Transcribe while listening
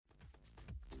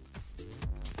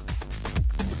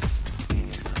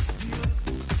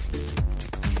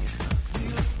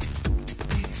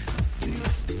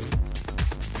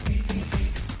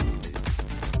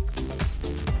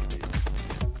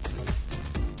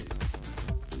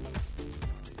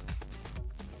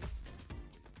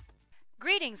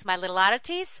Greetings, my little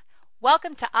oddities.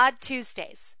 Welcome to Odd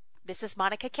Tuesdays. This is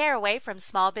Monica Caraway from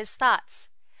Small Biz Thoughts.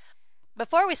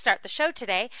 Before we start the show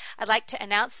today, I'd like to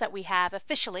announce that we have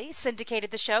officially syndicated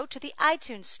the show to the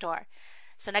iTunes Store.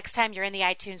 So next time you're in the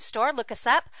iTunes Store, look us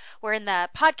up. We're in the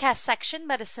podcast section,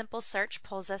 but a simple search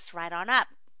pulls us right on up.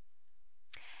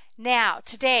 Now,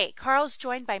 today, Carl's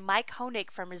joined by Mike Honig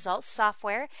from Results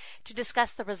Software to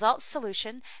discuss the Results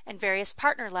solution and various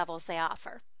partner levels they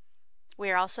offer. We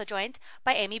are also joined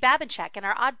by Amy Babinchak in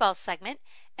our Oddballs segment,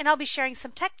 and I'll be sharing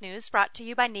some tech news brought to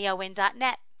you by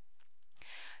neowin.net.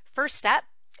 First up,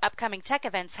 upcoming tech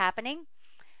events happening.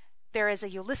 There is a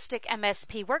Eulistic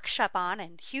MSP workshop on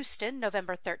in Houston,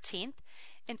 November 13th.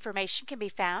 Information can be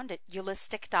found at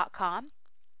eulistic.com.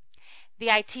 The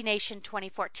IT Nation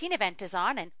 2014 event is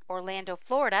on in Orlando,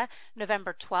 Florida,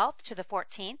 November 12th to the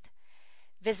 14th.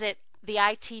 Visit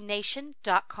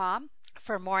theitnation.com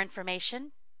for more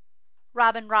information.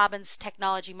 Robin Robbins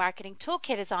Technology Marketing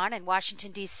Toolkit is on in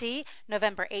Washington, D.C.,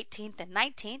 November 18th and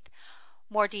 19th.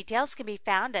 More details can be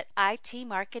found at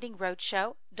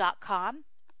itmarketingroadshow.com.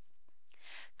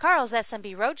 Carl's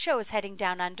SMB Roadshow is heading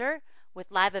down under, with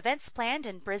live events planned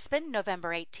in Brisbane,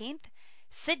 November 18th,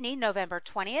 Sydney, November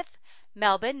 20th,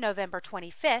 Melbourne, November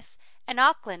 25th, and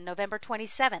Auckland, November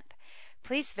 27th.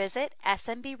 Please visit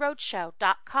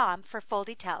smbroadshow.com for full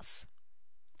details.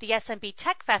 The SMB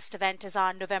Tech Fest event is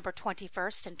on November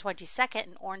 21st and 22nd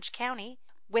in Orange County,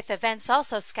 with events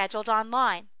also scheduled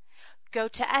online. Go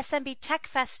to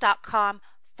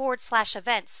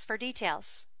smbtechfest.com/events for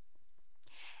details.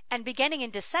 And beginning in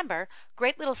December,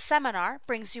 Great Little Seminar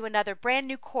brings you another brand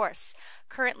new course.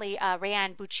 Currently,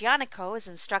 Rayanne Buccianico is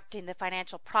instructing the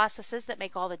Financial Processes That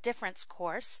Make All the Difference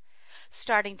course.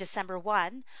 Starting December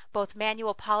 1, both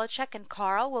Manuel Polachek and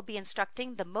Carl will be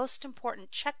instructing the most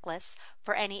important checklists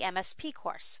for any MSP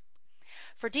course.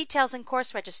 For details and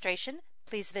course registration,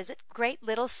 please visit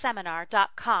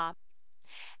greatlittleseminar.com.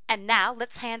 And now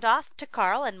let's hand off to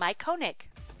Carl and Mike Honig.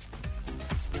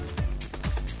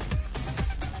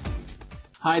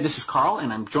 Hi, this is Carl,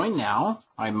 and I'm joined now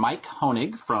by Mike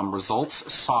Honig from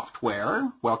Results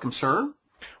Software. Welcome, sir.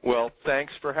 Well,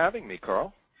 thanks for having me,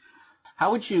 Carl. How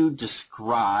would you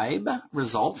describe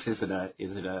Results? Is it a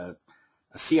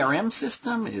CRM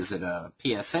system? Is it a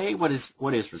PSA? What is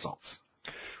Results?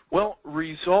 Well,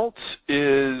 Results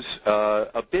is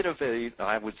a bit of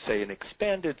I would say, an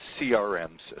expanded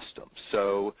CRM system.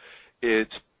 So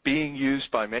it's being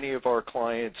used by many of our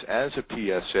clients as a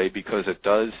PSA because it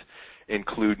does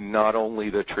include not only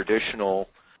the traditional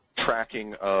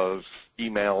tracking of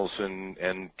emails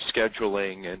and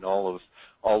scheduling and all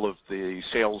of the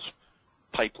sales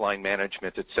pipeline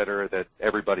management, et cetera, that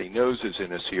everybody knows is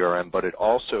in a CRM, but it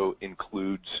also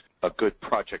includes a good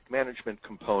project management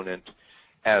component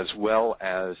as well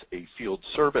as a field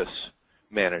service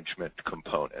management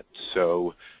component.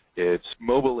 So it's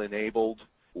mobile enabled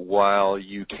while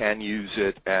you can use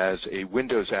it as a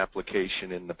Windows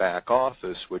application in the back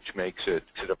office, which makes it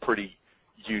a pretty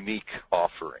unique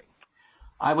offering.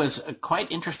 I was quite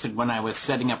interested when I was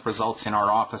setting up Results in our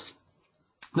office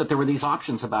that there were these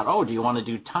options about, do you want to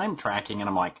do time tracking? And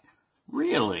I'm like,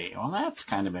 really? Well, that's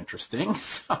kind of interesting.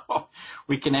 So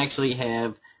we can actually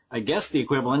have, I guess, the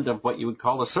equivalent of what you would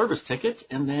call a service ticket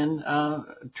and then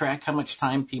track how much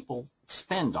time people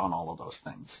spend on all of those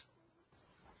things.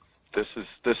 This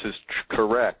is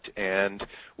correct, and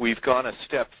we've gone a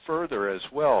step further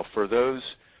as well. For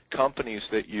those companies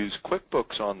that use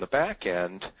QuickBooks on the back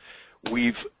end,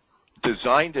 we've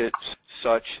designed it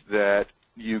such that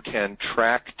you can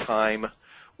track time,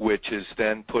 which is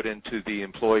then put into the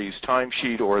employee's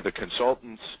timesheet or the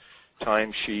consultant's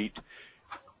timesheet,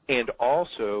 and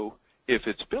also, if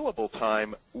it's billable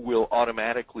time, will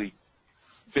automatically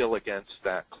bill against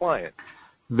that client.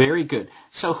 Very good.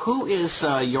 So who is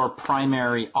your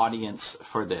primary audience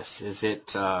for this? Is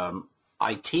it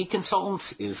IT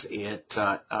consultants? Is it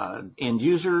end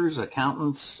users,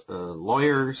 accountants,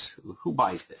 lawyers? Who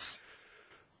buys this?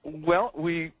 Well,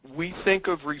 we think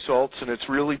of Results, and it's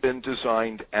really been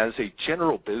designed as a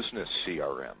general business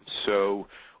CRM. So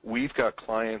we've got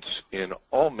clients in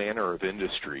all manner of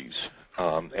industries,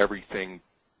 everything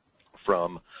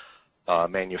from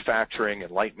manufacturing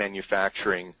and light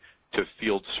manufacturing to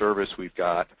field service. We've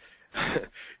got,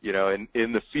 in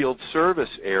the field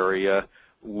service area,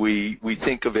 we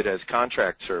think of it as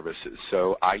contract services.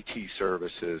 So IT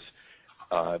services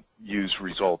use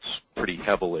Results pretty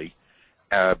heavily.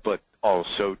 But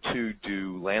also, too,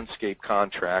 do landscape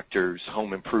contractors,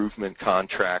 home improvement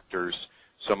contractors.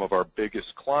 Some of our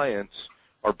biggest clients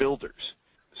are builders.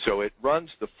 So it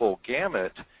runs the full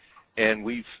gamut, and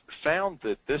we've found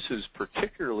that this is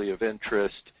particularly of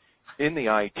interest in the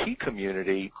IT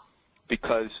community,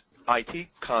 because IT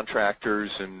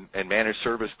contractors and managed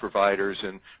service providers,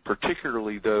 and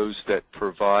particularly those that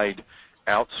provide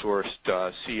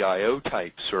outsourced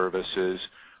CIO-type services,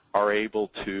 are able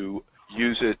to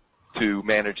use it to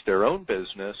manage their own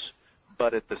business,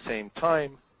 but at the same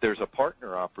time, there's a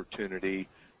partner opportunity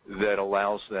that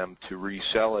allows them to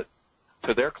resell it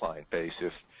to their client base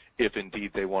if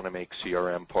indeed they want to make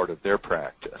CRM part of their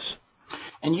practice.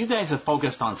 And you guys have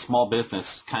focused on small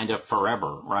business kind of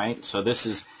forever, right? So this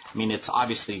is, I mean, it's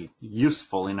obviously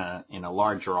useful in a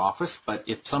larger office, but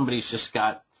if somebody's just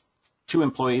got 2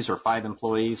 employees or 5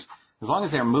 employees, as long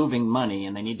as they're moving money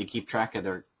and they need to keep track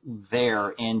of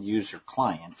their end user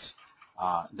clients,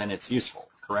 then it's useful,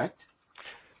 correct?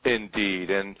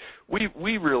 Indeed, and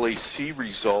we really see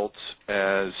results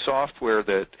as software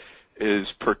that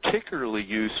is particularly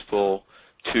useful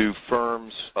to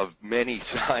firms of many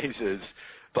sizes,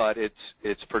 but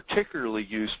it's particularly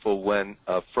useful when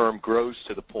a firm grows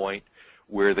to the point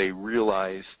where they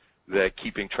realize that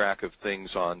keeping track of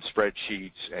things on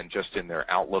spreadsheets and just in their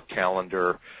Outlook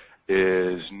calendar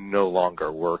is no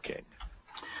longer working.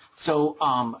 So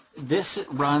this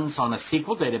runs on a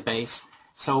SQL database,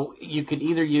 so you could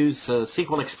either use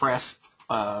SQL Express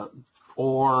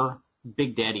or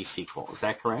Big Daddy SQL. Is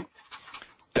that correct?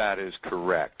 That is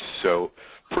correct. So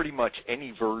pretty much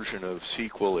any version of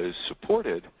SQL is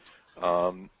supported,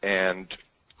 and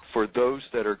for those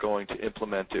that are going to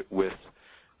implement it with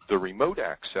the remote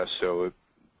access, so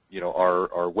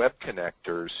our web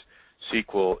connectors,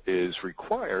 SQL is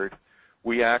required,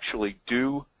 we actually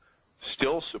do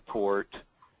still support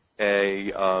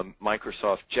a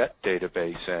Microsoft Jet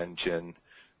database engine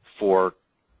for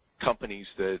companies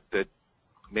that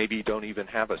maybe don't even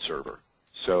have a server.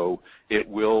 So it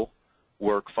will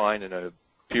work fine in a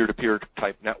peer-to-peer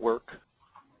type network.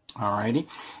 All righty.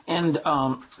 And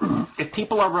if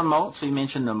people are remote, so you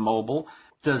mentioned the mobile,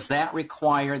 does that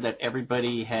require that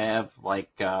everybody have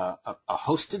like a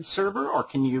hosted server, or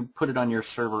can you put it on your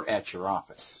server at your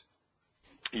office?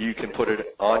 You can put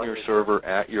it on your server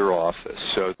at your office.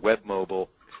 So Web Mobile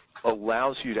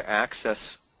allows you to access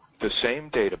the same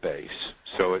database,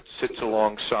 so it sits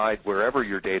alongside wherever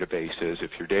your database is.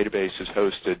 If your database is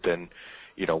hosted, then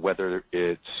whether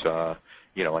it's an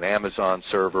Amazon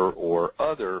server or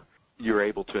other, you're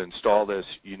able to install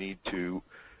this. You need to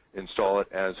install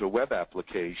it as a web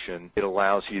application. It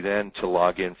allows you then to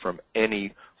log in from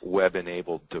any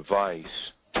web-enabled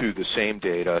device to the same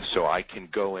data, so I can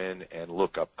go in and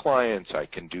look up clients. I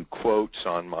can do quotes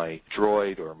on my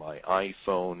Droid or my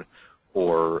iPhone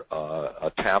or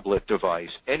a tablet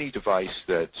device, any device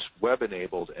that's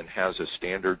web-enabled and has a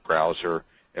standard browser,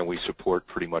 and we support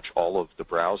pretty much all of the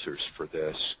browsers for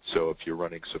this. So if you're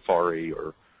running Safari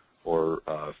or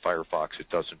Firefox, it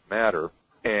doesn't matter.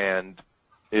 And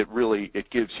it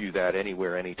gives you that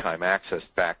anywhere, anytime access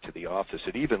back to the office.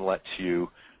 It even lets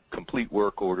you complete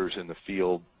work orders in the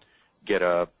field, get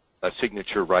a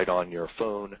signature right on your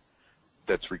phone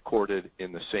that's recorded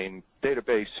in the same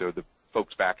database, so the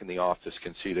folks back in the office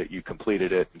can see that you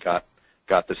completed it and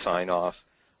got the sign-off.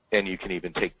 And you can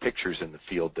even take pictures in the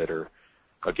field that are,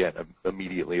 again,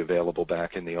 immediately available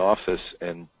back in the office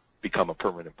and become a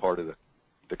permanent part of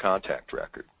the contact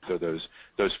record. So those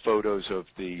photos of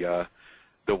the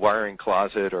wiring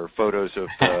closet or photos of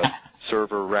the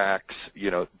server racks,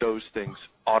 those things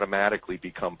automatically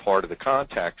become part of the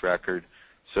contact record.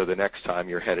 So the next time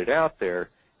you're headed out there,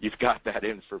 you've got that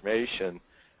information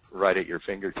right at your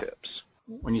fingertips.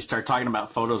 When you start talking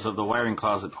about photos of the wiring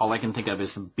closet, all I can think of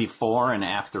is the before and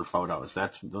after photos.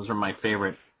 Those are my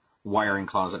favorite wiring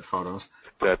closet photos.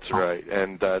 That's right.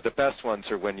 And the best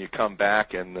ones are when you come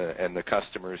back and the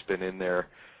customer's been in there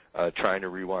trying to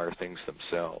rewire things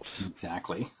themselves.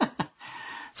 Exactly.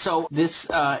 So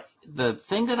the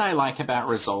thing that I like about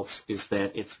Results is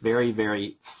that it's very,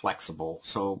 very flexible.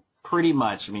 So pretty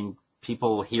much,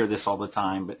 people hear this all the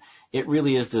time, but it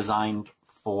really is designed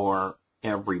for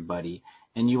everybody.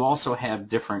 And you also have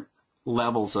different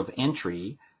levels of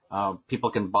entry.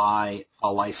 People can buy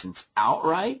a license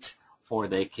outright, or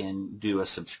they can do a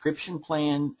subscription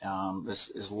plan.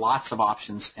 There's lots of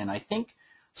options, and I think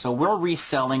so. We're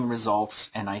reselling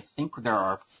Results, and I think there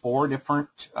are 4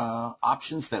 different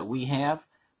options that we have,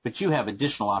 but you have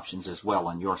additional options as well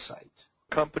on your site.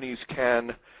 Companies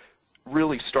can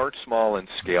really start small and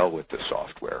scale with the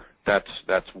software.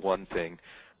 That's one thing.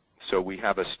 So we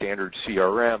have a standard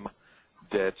CRM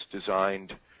that's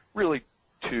designed really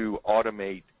to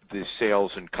automate the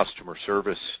sales and customer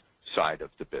service side of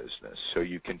the business. So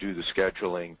you can do the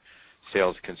scheduling,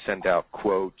 sales can send out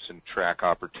quotes and track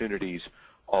opportunities,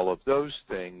 all of those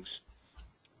things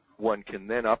one can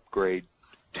then upgrade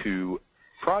to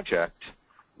Project,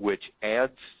 which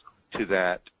adds to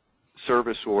that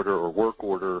service order or work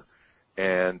order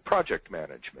and project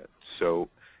management. So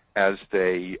as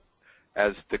the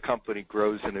company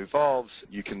grows and evolves,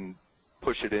 you can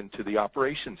push it into the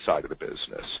operations side of the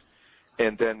business.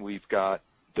 And then we've got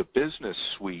the business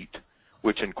suite,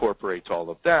 which incorporates all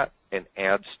of that and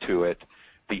adds to it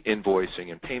the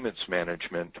invoicing and payments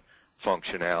management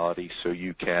functionality, so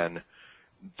you can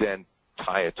then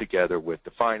tie it together with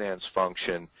the finance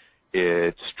function.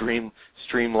 It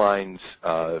streamlines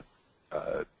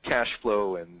cash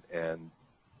flow and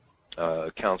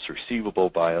accounts receivable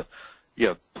by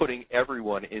putting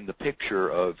everyone in the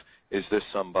picture of, is this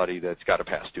somebody that's got a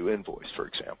past due invoice, for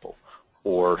example?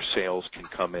 Or sales can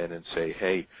come in and say,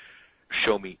 hey,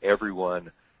 show me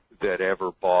everyone that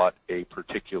ever bought a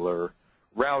particular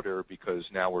router,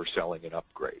 because now we're selling an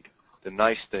upgrade. The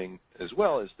nice thing as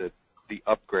well is that the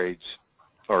upgrades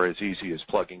are as easy as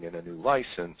plugging in a new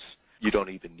license. You don't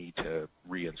even need to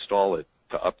reinstall it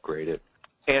to upgrade it.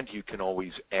 And you can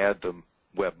always add them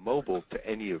web mobile to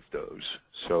any of those.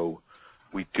 So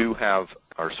we do have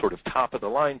our sort of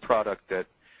top-of-the-line product that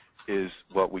is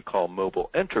what we call Mobile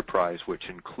Enterprise, which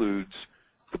includes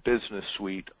the business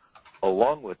suite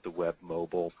along with the web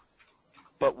mobile.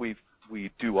 But we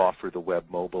do offer the web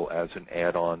mobile as an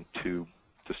add-on to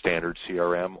the standard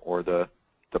CRM or the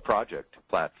project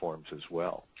platforms as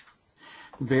well.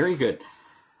 Very good.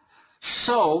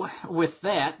 So with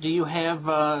that, do you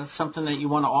have something that you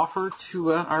want to offer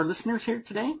to our listeners here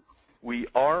today? We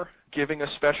are giving a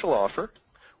special offer.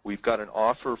 We've got an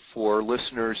offer for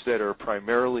listeners that are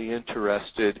primarily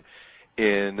interested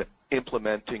in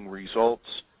implementing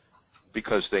results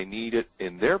because they need it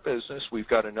in their business. We've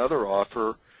got another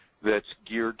offer that's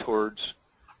geared towards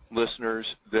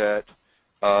listeners that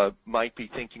might be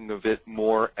thinking of it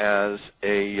more as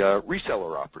a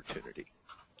reseller opportunity.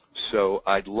 So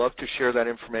I'd love to share that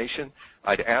information.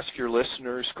 I'd ask your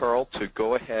listeners, Carl, to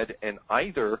go ahead and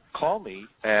either call me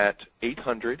at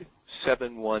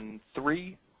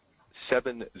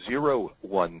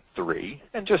 800-713-7013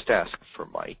 and just ask for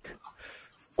Mike,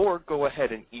 or go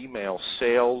ahead and email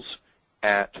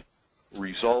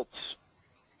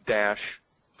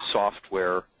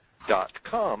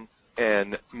sales@results-software.com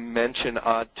and mention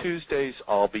Odd Tuesdays.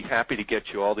 I'll be happy to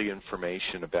get you all the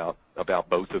information about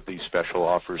both of these special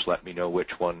offers. Let me know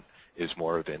which one is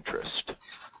more of interest.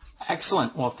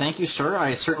 Excellent. Well, thank you, sir.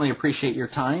 I certainly appreciate your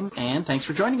time, and thanks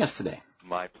for joining us today.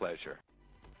 My pleasure.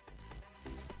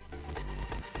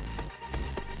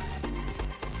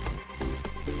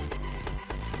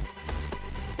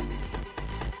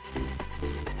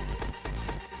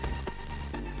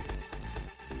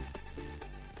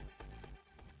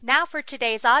 Now for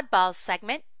today's Oddballs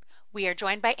segment, we are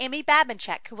joined by Amy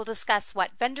Babinchak, who will discuss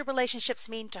what vendor relationships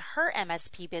mean to her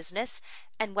MSP business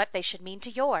and what they should mean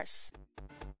to yours.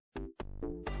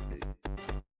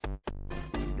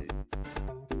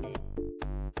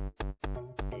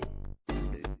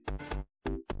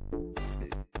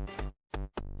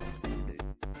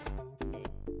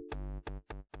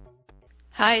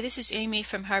 Hi, this is Amy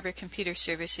from Harbor Computer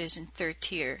Services in Third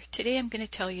Tier. Today I'm going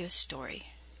to tell you a story.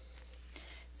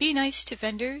 Be nice to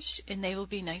vendors, and they will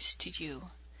be nice to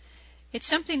you. It's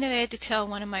something that I had to tell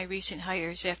one of my recent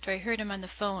hires after I heard him on the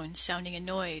phone sounding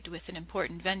annoyed with an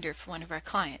important vendor for one of our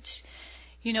clients.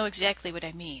 You know exactly what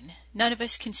I mean. None of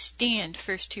us can stand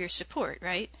first-tier support,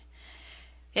 right?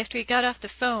 After he got off the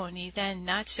phone, he then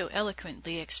not so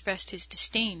eloquently expressed his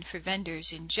disdain for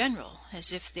vendors in general,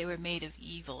 as if they were made of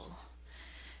evil.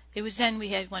 It was then we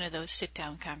had one of those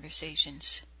sit-down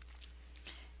conversations.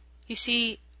 You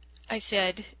see, I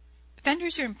said,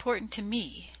 vendors are important to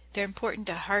me. They're important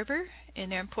to Harbor,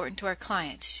 and they're important to our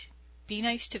clients. Be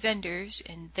nice to vendors,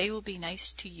 and they will be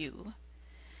nice to you.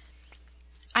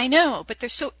 I know, but they're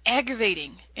so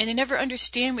aggravating, and they never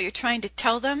understand what you're trying to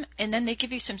tell them, and then they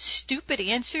give you some stupid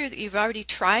answer that you've already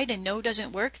tried and know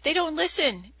doesn't work. They don't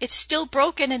listen. It's still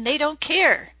broken, and they don't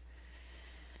care.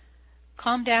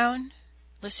 Calm down.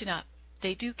 Listen up.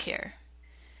 They do care.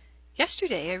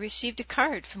 Yesterday I received a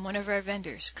card from one of our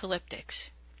vendors,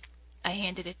 Calyptix. I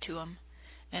handed it to him,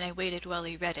 and I waited while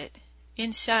he read it.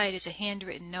 Inside is a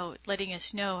handwritten note letting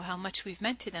us know how much we've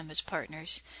meant to them as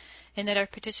partners, and that our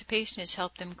participation has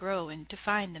helped them grow and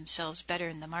define themselves better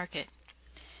in the market.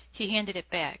 He handed it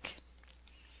back.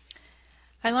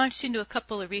 I launched into a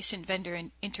couple of recent vendor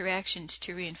interactions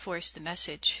to reinforce the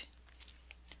message.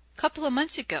 A couple of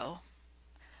months ago,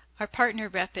 our partner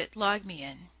rep at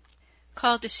LogMeIn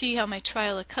called to see how my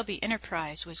trial of Cubby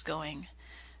Enterprise was going.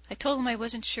 I told him I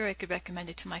wasn't sure I could recommend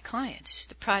it to my clients.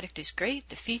 The product is great,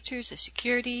 the features, the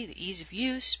security, the ease of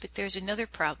use, but there's another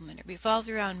problem, and it revolved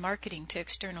around marketing to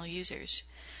external users.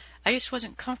 I just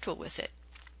wasn't comfortable with it.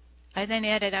 I then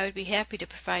added I would be happy to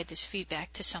provide this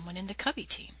feedback to someone in the Cubby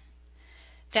team.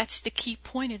 That's the key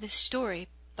point of this story,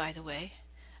 by the way.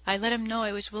 I let him know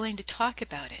I was willing to talk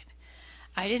about it.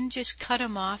 I didn't just cut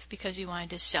him off because he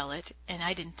wanted to sell it, and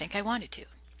I didn't think I wanted to.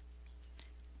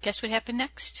 Guess what happened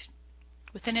next?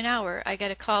 Within an hour, I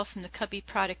got a call from the Cubby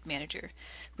product manager.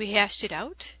 We hashed it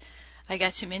out. I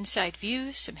got some inside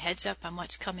views, some heads up on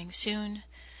what's coming soon.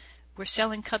 We're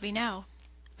selling Cubby now.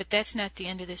 But that's not the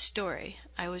end of this story.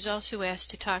 I was also asked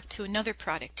to talk to another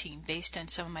product team based on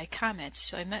some of my comments,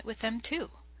 so I met with them too.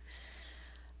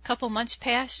 A couple months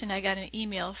passed and I got an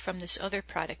email from this other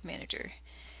product manager.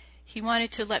 He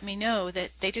wanted to let me know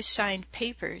that they just signed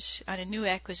papers on a new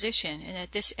acquisition and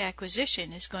that this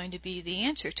acquisition is going to be the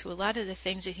answer to a lot of the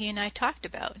things that he and I talked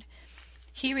about.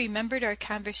 He remembered our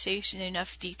conversation in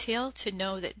enough detail to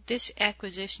know that this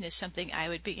acquisition is something I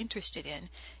would be interested in.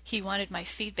 He wanted my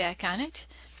feedback on it,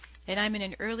 and I'm in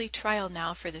an early trial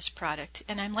now for this product,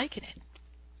 and I'm liking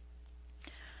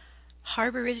it.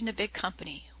 Harbor isn't a big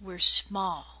company. We're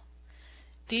small.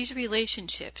 These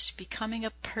relationships, becoming a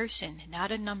person,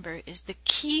 not a number, is the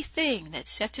key thing that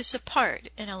sets us apart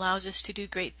and allows us to do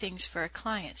great things for our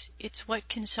clients. It's what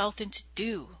consultants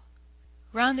do.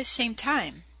 Around the same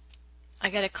time, I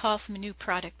got a call from a new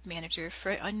product manager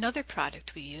for another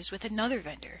product we use with another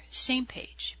vendor,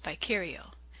 SamePage by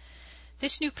Curio.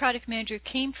 This new product manager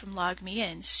came from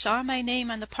LogMeIn, saw my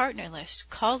name on the partner list,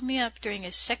 called me up during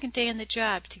his second day on the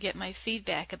job to get my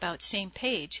feedback about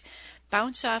SamePage,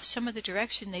 bounce off some of the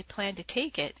direction they plan to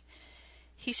take it.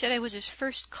 He said I was his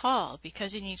first call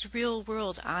because he needs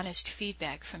real-world, honest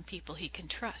feedback from people he can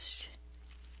trust.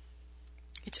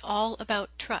 It's all about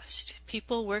trust.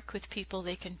 People work with people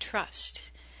they can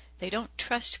trust. They don't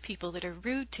trust people that are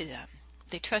rude to them.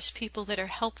 They trust people that are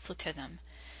helpful to them.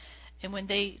 And when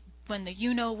the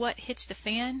you-know-what hits the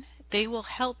fan, they will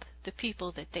help the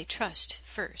people that they trust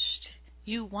first.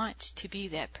 You want to be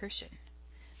that person.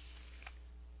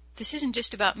 This isn't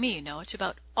just about me, it's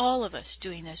about all of us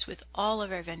doing this with all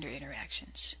of our vendor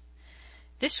interactions.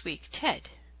 This week, Ted,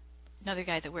 another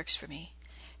guy that works for me,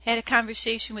 had a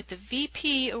conversation with the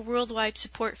VP of Worldwide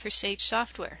Support for Sage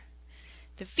Software.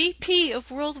 The VP of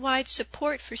Worldwide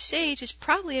Support for Sage is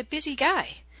probably a busy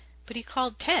guy, but he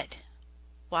called Ted.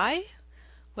 Why?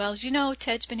 Well, as you know,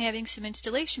 Ted's been having some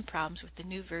installation problems with the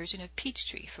new version of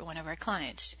Peachtree for one of our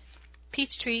clients.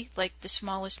 Peachtree, like the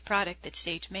smallest product that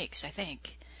Sage makes, I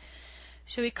think.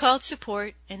 So he called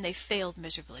support, and they failed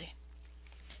miserably.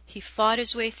 He fought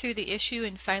his way through the issue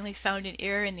and finally found an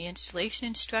error in the installation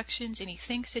instructions, and he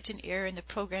thinks it's an error in the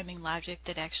programming logic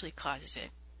that actually causes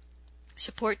it.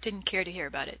 Support didn't care to hear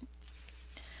about it.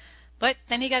 But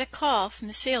then he got a call from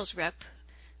the sales rep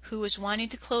who was wanting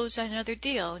to close on another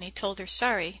deal, and he told her,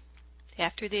 sorry,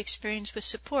 after the experience with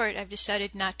support, I've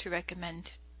decided not to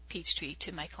recommend Peachtree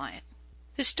to my client.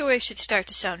 This story should start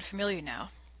to sound familiar now.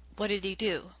 What did he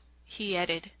do? He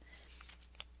added,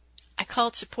 I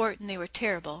called support and they were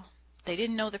terrible. They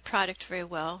didn't know the product very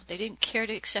well. They didn't care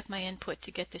to accept my input to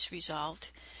get this resolved.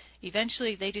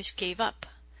 Eventually they just gave up.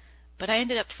 But I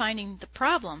ended up finding the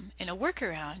problem in a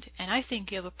workaround, and I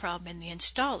think you have a problem in the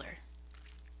installer.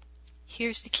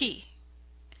 Here's the key.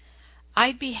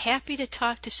 I'd be happy to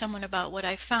talk to someone about what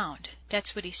I found.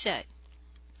 That's what he said.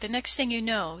 The next thing you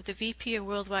know, the VP of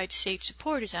Worldwide Sage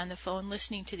Support is on the phone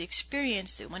listening to the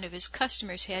experience that one of his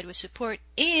customers had with support,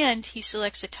 and he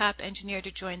selects a top engineer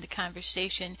to join the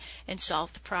conversation and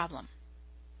solve the problem.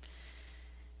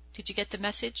 Did you get the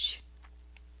message?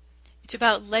 It's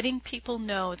about letting people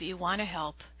know that you want to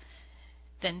help.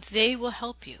 Then they will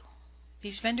help you.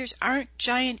 These vendors aren't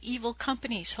giant evil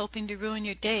companies hoping to ruin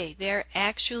your day. They're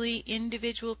actually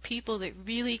individual people that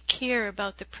really care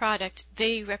about the product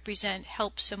they represent,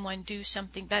 help someone do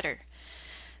something better.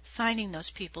 Finding those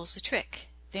people is the trick.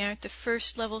 They aren't the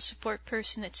first level support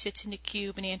person that sits in a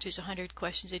cube and answers 100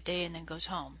 questions a day and then goes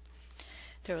home.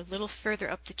 They're a little further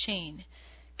up the chain.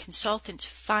 Consultants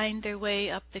find their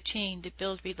way up the chain to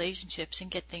build relationships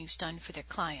and get things done for their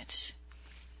clients.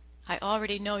 I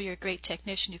already know you're a great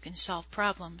technician who can solve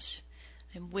problems.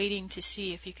 I'm waiting to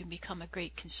see if you can become a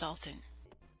great consultant.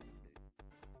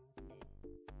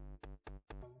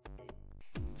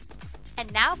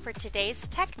 And now for today's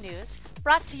tech news,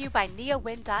 brought to you by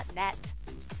neowin.net.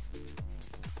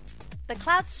 The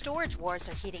cloud storage wars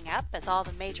are heating up as all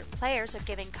the major players are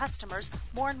giving customers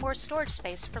more and more storage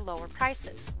space for lower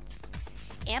prices.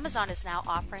 Amazon is now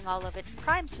offering all of its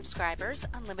Prime subscribers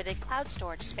unlimited cloud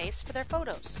storage space for their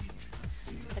photos.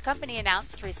 The The company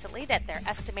announced recently that their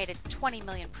estimated 20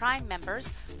 million Prime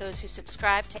members, those who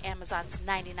subscribe to Amazon's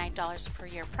 $99 per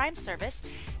year Prime service,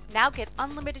 now get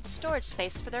unlimited storage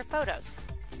space for their photos.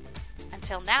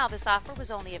 Until now, this offer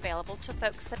was only available to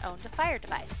folks that owned a Fire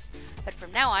device. But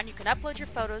from now on, you can upload your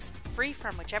photos free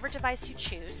from whichever device you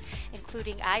choose,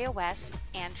 including iOS,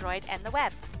 Android, and the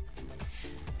web.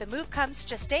 The move comes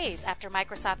just days after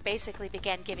Microsoft basically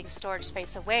began giving storage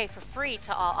space away for free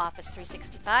to all Office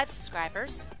 365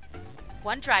 subscribers.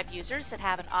 OneDrive users that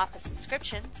have an Office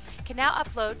subscription can now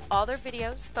upload all their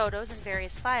videos, photos, and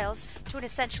various files to an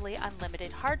essentially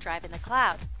unlimited hard drive in the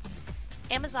cloud.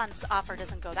 Amazon's offer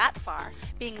doesn't go that far,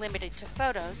 being limited to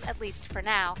photos, at least for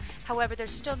now. However, there's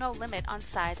still no limit on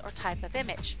size or type of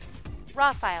image.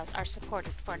 RAW files are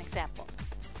supported, for an example.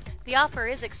 The offer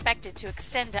is expected to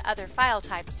extend to other file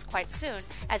types quite soon,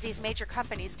 as these major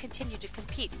companies continue to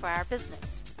compete for our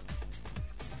business.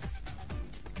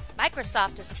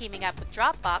 Microsoft is teaming up with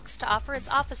Dropbox to offer its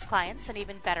Office clients an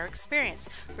even better experience,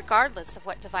 regardless of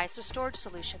what device or storage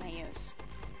solution they use.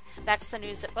 That's the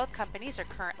news that both companies are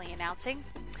currently announcing,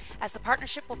 as the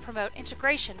partnership will promote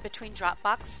integration between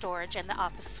Dropbox storage and the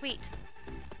Office suite.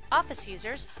 Office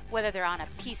users, whether they're on a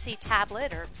PC,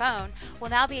 tablet, or phone, will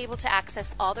now be able to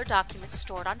access all their documents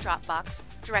stored on Dropbox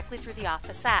directly through the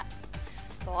Office app.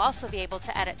 They'll also be able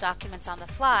to edit documents on the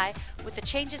fly, with the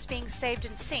changes being saved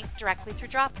and synced directly through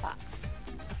Dropbox.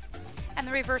 And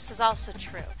the reverse is also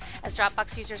true, as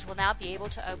Dropbox users will now be able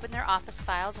to open their Office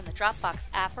files in the Dropbox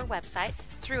app or website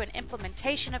through an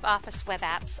implementation of Office web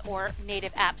apps or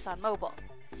native apps on mobile.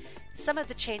 Some of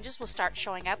the changes will start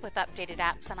showing up with updated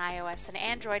apps on iOS and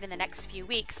Android in the next few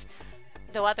weeks,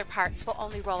 though other parts will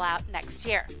only roll out next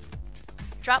year.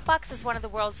 Dropbox is one of the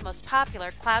world's most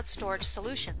popular cloud storage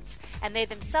solutions, and they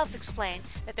themselves explain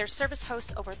that their service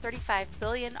hosts over 35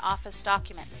 billion Office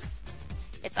documents.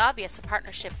 It's obvious a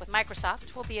partnership with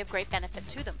Microsoft will be of great benefit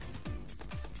to them.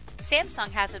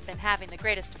 Samsung hasn't been having the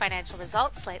greatest financial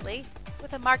results lately,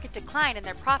 with a market decline in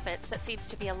their profits that seems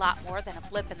to be a lot more than a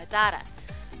blip in the data.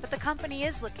 But the company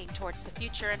is looking towards the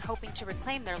future and hoping to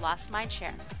reclaim their lost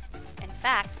mindshare. In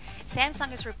fact,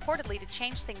 Samsung is reportedly to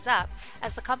change things up,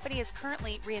 as the company is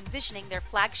currently re-envisioning their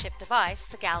flagship device,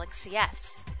 the Galaxy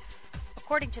S.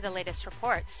 According to the latest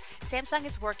reports, Samsung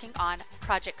is working on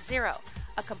Project Zero,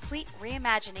 a complete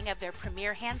reimagining of their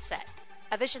premier handset,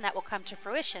 a vision that will come to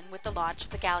fruition with the launch of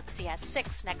the Galaxy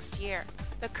S6 next year.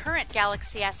 The current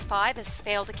Galaxy S5 has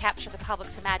failed to capture the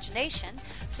public's imagination,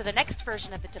 so the next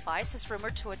version of the device is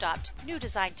rumored to adopt new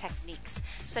design techniques,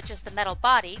 such as the metal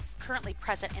body, currently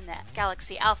present in the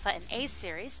Galaxy Alpha and A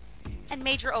series, and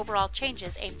major overall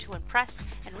changes aimed to impress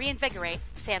and reinvigorate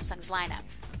Samsung's lineup.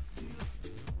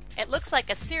 It looks like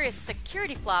a serious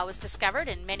security flaw was discovered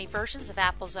in many versions of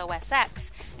Apple's OS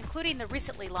X, including the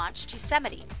recently launched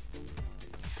Yosemite.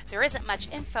 There isn't much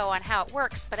info on how it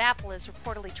works, but Apple is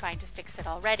reportedly trying to fix it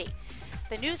already.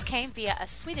 The news came via a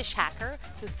Swedish hacker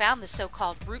who found the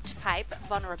so-called root pipe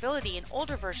vulnerability in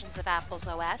older versions of Apple's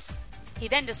OS. He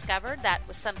then discovered that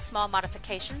with some small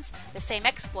modifications, the same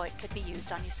exploit could be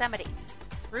used on Yosemite.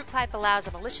 RootPipe allows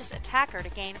a malicious attacker to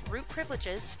gain root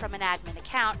privileges from an admin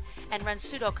account and run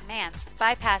sudo commands,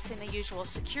 bypassing the usual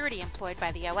security employed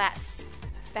by the OS.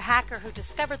 The hacker who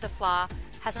discovered the flaw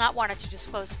has not wanted to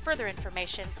disclose further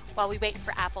information while we wait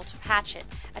for Apple to patch it,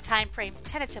 a time frame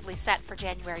tentatively set for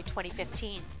January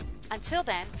 2015. Until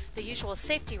then, the usual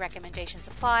safety recommendations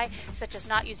apply, such as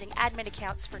not using admin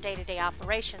accounts for day-to-day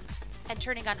operations and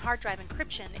turning on hard drive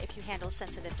encryption if you handle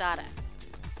sensitive data.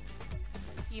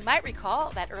 You might recall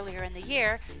that earlier in the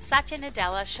year, Satya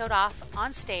Nadella showed off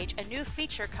on stage a new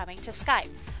feature coming to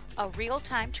Skype, a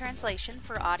real-time translation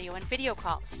for audio and video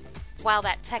calls. While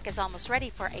that tech is almost ready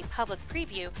for a public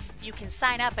preview, you can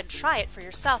sign up and try it for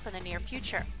yourself in the near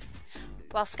future.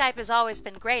 While Skype has always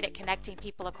been great at connecting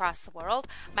people across the world,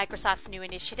 Microsoft's new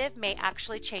initiative may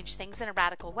actually change things in a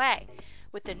radical way.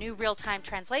 With the new real-time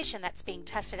translation that's being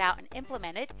tested out and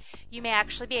implemented, you may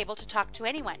actually be able to talk to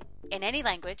anyone, in any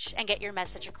language, and get your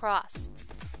message across.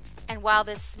 And while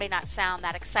this may not sound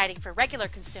that exciting for regular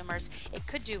consumers, it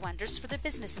could do wonders for the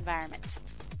business environment.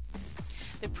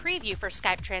 The preview for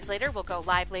Skype Translator will go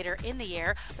live later in the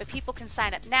year, but people can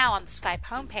sign up now on the Skype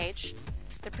homepage.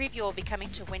 The preview will be coming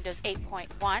to Windows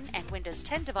 8.1 and Windows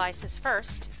 10 devices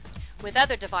first, with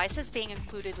other devices being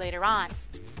included later on.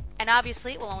 And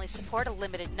obviously, it will only support a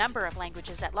limited number of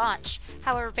languages at launch.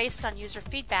 However, based on user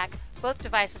feedback, both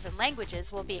devices and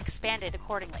languages will be expanded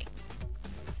accordingly.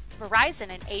 Verizon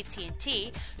and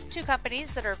AT&T, two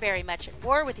companies that are very much at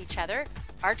war with each other,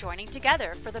 are joining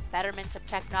together for the betterment of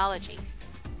technology.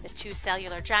 The two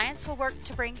cellular giants will work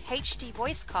to bring HD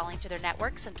voice calling to their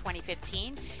networks in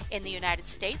 2015 in the United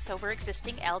States over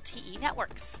existing LTE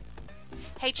networks.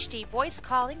 HD voice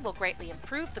calling will greatly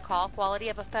improve the call quality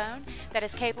of a phone that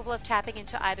is capable of tapping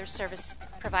into either service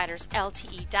provider's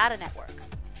LTE data network.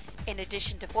 In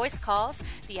addition to voice calls,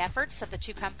 the efforts of the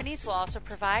two companies will also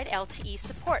provide LTE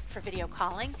support for video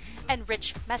calling and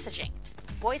rich messaging.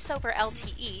 Voice over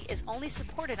LTE is only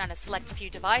supported on a select few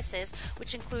devices,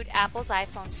 which include Apple's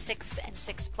iPhone 6 and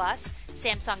 6 Plus,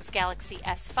 Samsung's Galaxy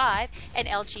S5, and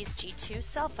LG's G2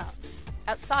 cell phones.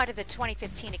 Outside of the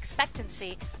 2015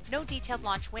 expectancy, no detailed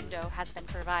launch window has been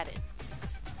provided.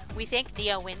 We thank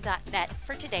neowin.net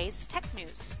for today's tech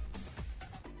news.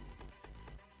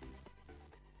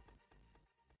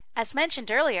 As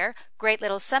mentioned earlier, Great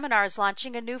Little Seminar is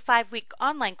launching a new 5-week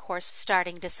online course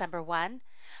starting December 1.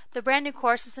 The brand new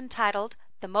course is entitled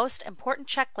The Most Important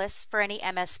Checklists for Any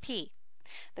MSP.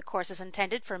 The course is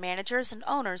intended for managers and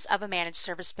owners of a managed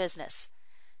service business.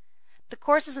 The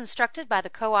course is instructed by the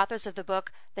co-authors of the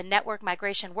book The Network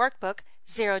Migration Workbook,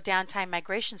 Zero Downtime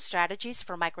Migration Strategies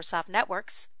for Microsoft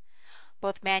Networks.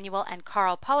 Both Manuel and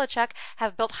Carl Polachuk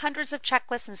have built hundreds of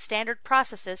checklists and standard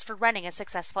processes for running a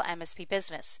successful MSP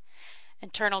business.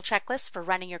 Internal checklists for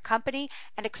running your company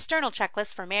and external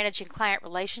checklists for managing client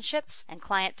relationships and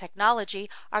client technology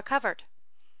are covered.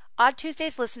 Odd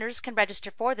Tuesdays listeners can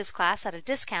register for this class at a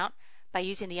discount by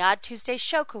using the Odd Tuesdays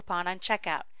show coupon on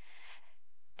checkout.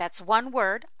 That's one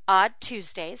word, Odd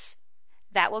Tuesdays.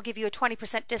 That will give you a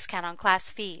 20% discount on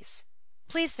class fees.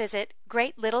 Please visit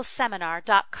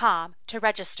greatlittleseminar.com to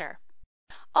register.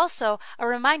 Also, a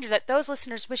reminder that those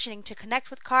listeners wishing to connect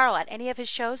with Carl at any of his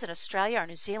shows in Australia or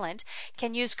New Zealand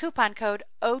can use coupon code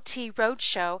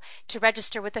OTRoadshow to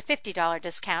register with a $50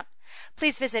 discount.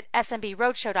 Please visit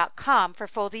smbroadshow.com for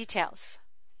full details.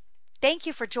 Thank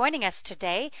you for joining us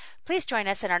today. Please join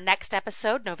us in our next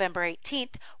episode, November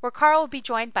 18th, where Carl will be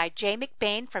joined by Jay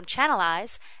McBain from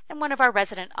Channelize and one of our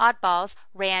resident oddballs,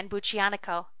 Rand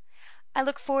Buccianico. I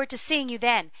look forward to seeing you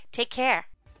then. Take care.